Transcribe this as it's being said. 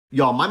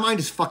Y'all, my mind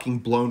is fucking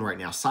blown right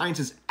now. Science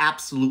is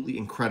absolutely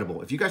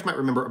incredible. If you guys might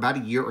remember, about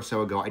a year or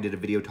so ago, I did a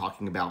video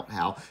talking about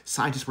how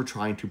scientists were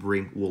trying to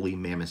bring woolly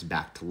mammoths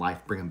back to life,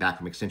 bring them back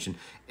from extinction,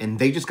 and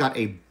they just got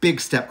a big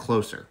step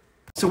closer.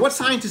 So what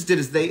scientists did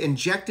is they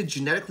injected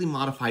genetically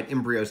modified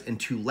embryos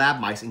into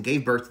lab mice and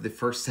gave birth to the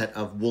first set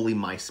of woolly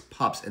mice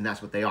pups, and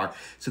that's what they are.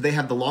 So they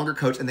have the longer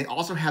coats, and they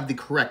also have the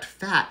correct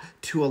fat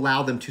to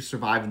allow them to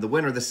survive in the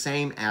winter, the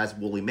same as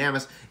woolly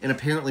mammoths. And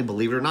apparently,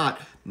 believe it or not,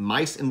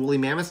 mice and woolly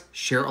mammoths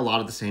share a lot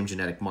of the same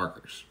genetic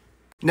markers.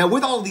 Now,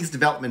 with all of these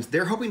developments,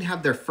 they're hoping to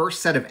have their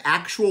first set of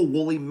actual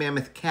woolly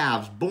mammoth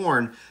calves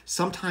born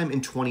sometime in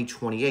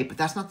 2028, but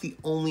that's not the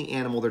only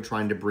animal they're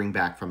trying to bring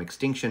back from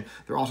extinction.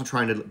 They're also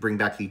trying to bring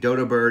back the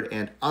dodo bird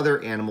and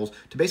other animals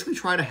to basically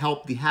try to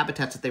help the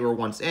habitats that they were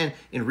once in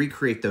and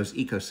recreate those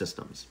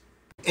ecosystems.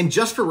 And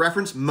just for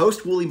reference,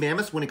 most woolly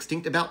mammoths went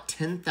extinct about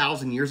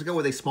 10,000 years ago,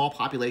 with a small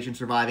population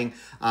surviving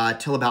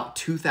till about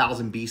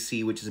 2000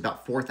 BC, which is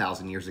about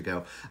 4,000 years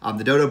ago.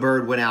 The dodo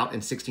bird went out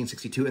in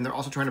 1662, and they're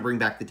also trying to bring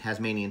back the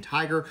Tasmanian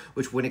tiger,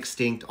 which went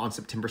extinct on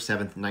September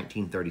 7th,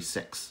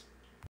 1936.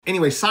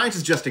 Anyway, science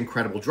is just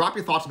incredible. Drop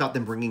your thoughts about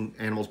them bringing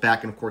animals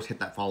back, and of course, hit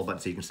that follow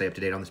button so you can stay up to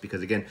date on this,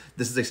 because again,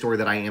 this is a story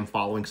that I am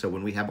following, so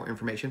when we have more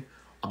information,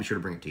 I'll be sure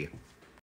to bring it to you.